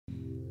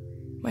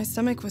My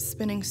stomach was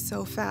spinning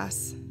so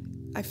fast,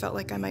 I felt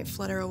like I might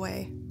flutter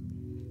away.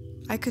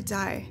 I could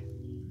die,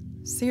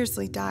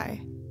 seriously die,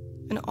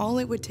 and all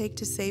it would take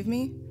to save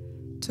me,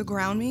 to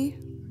ground me,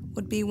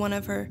 would be one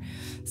of her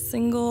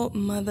single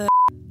mother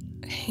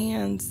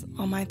hands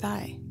on my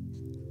thigh.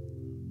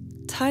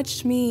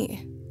 Touch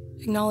me,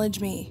 acknowledge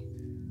me.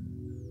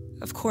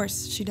 Of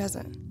course, she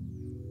doesn't.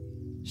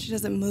 She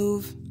doesn't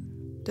move,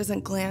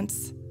 doesn't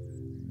glance,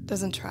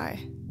 doesn't try.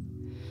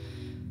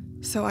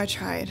 So I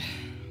tried.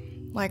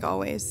 Like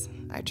always,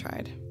 I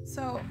tried.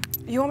 So,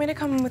 you want me to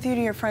come with you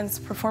to your friend's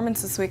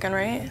performance this weekend,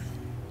 right?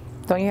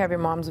 Don't you have your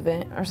mom's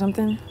event or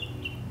something?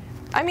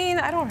 I mean,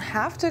 I don't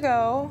have to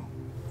go,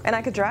 and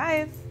I could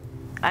drive.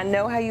 I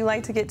know how you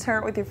like to get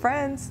turned with your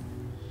friends.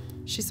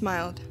 She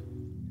smiled,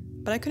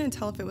 but I couldn't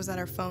tell if it was at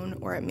her phone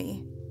or at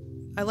me.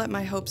 I let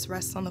my hopes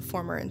rest on the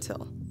former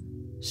until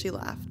she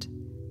laughed.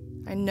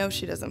 I know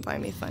she doesn't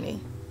find me funny.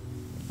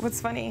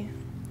 What's funny?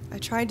 I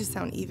tried to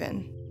sound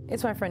even.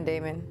 It's my friend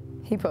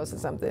Damon. He posted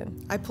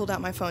something. I pulled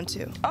out my phone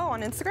too. Oh,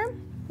 on Instagram?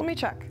 Let me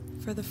check.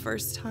 For the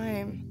first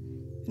time,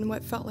 in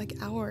what felt like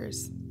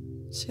hours,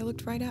 she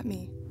looked right at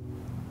me.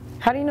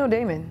 How do you know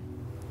Damon?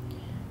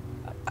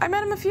 I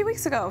met him a few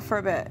weeks ago for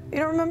a bit. You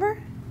don't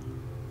remember?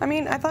 I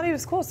mean, I thought he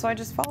was cool, so I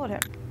just followed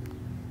him.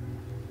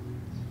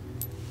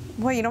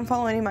 What, you don't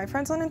follow any of my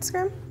friends on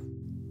Instagram?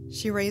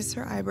 She raised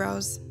her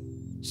eyebrows,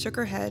 shook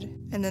her head,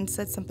 and then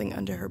said something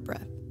under her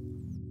breath.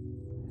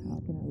 How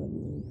can I love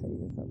you when you trade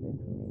yourself in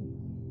for me?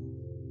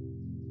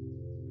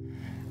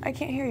 I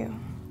can't hear you.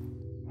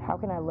 How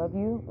can I love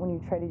you when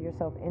you traded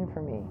yourself in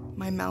for me?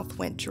 My mouth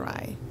went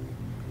dry.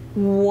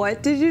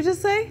 What did you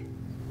just say?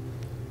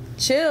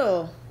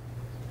 Chill.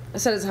 I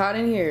said it's hot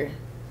in here.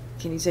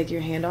 Can you take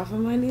your hand off of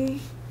my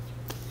knee?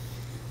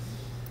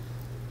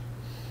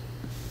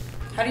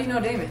 How do you know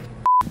Damon?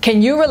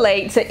 Can you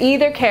relate to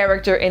either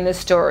character in this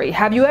story?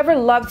 Have you ever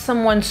loved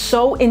someone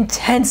so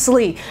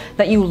intensely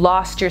that you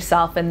lost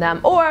yourself in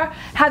them? Or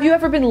have you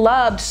ever been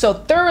loved so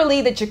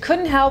thoroughly that you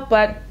couldn't help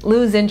but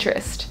lose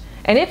interest?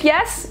 And if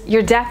yes,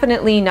 you're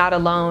definitely not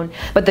alone.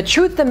 But the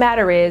truth of the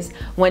matter is,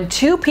 when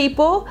two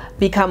people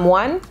become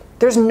one,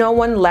 there's no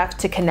one left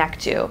to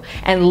connect to.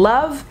 And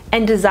love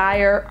and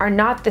desire are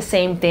not the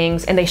same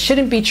things, and they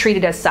shouldn't be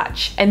treated as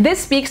such. And this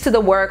speaks to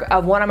the work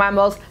of one of my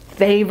most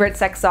favorite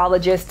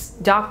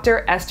sexologists,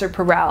 Dr. Esther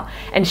Perel.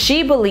 And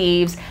she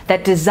believes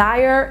that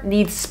desire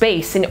needs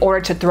space in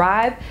order to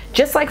thrive,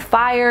 just like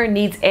fire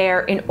needs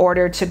air in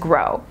order to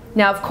grow.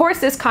 Now, of course,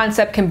 this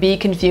concept can be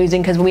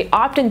confusing because when we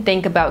often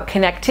think about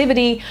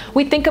connectivity,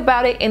 we think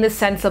about it in the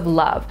sense of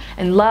love.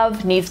 And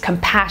love needs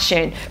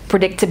compassion,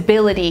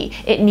 predictability,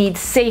 it needs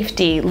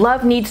safety.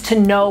 Love needs to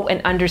know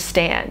and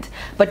understand.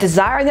 But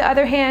desire, on the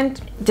other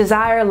hand,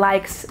 desire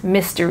likes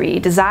mystery.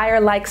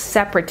 Desire likes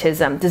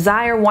separatism.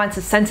 Desire wants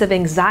a sense of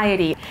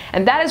anxiety.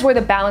 And that is where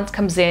the balance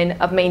comes in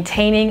of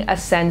maintaining a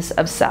sense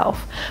of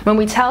self. When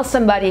we tell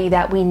somebody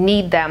that we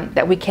need them,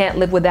 that we can't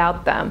live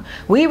without them,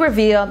 we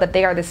reveal that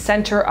they are the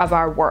center of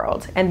our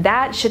world. And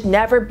that should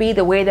never be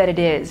the way that it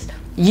is.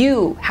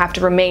 You have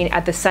to remain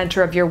at the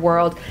center of your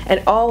world,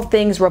 and all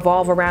things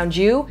revolve around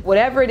you.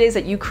 Whatever it is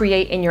that you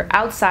create in your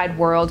outside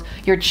world,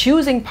 you're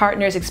choosing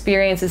partners,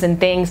 experiences, and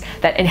things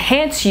that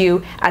enhance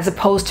you as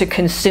opposed to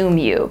consume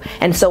you.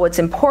 And so it's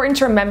important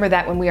to remember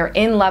that when we are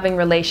in loving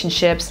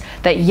relationships,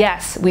 that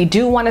yes, we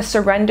do want to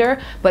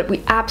surrender, but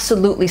we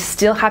absolutely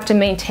still have to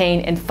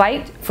maintain and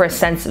fight for a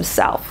sense of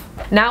self.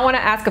 Now I want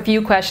to ask a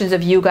few questions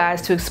of you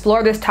guys to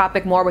explore this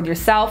topic more with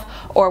yourself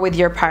or with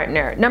your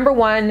partner. Number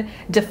one,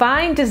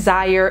 define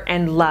desire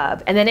and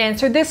love, and then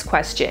answer this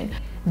question.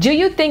 Do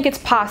you think it's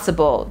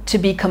possible to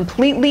be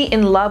completely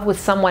in love with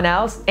someone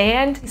else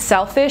and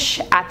selfish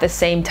at the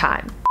same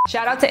time?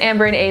 Shout out to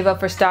Amber and Ava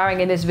for starring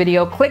in this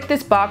video. Click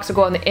this box or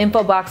go in the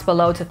info box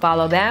below to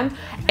follow them.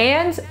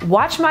 And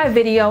watch my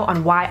video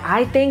on why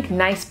I think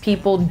nice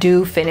people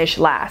do finish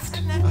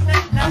last.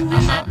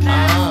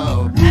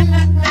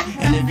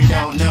 And if you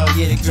don't know,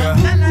 get it, girl.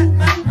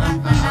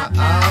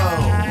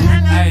 Oh,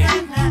 hey,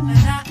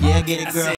 yeah, get it, girl.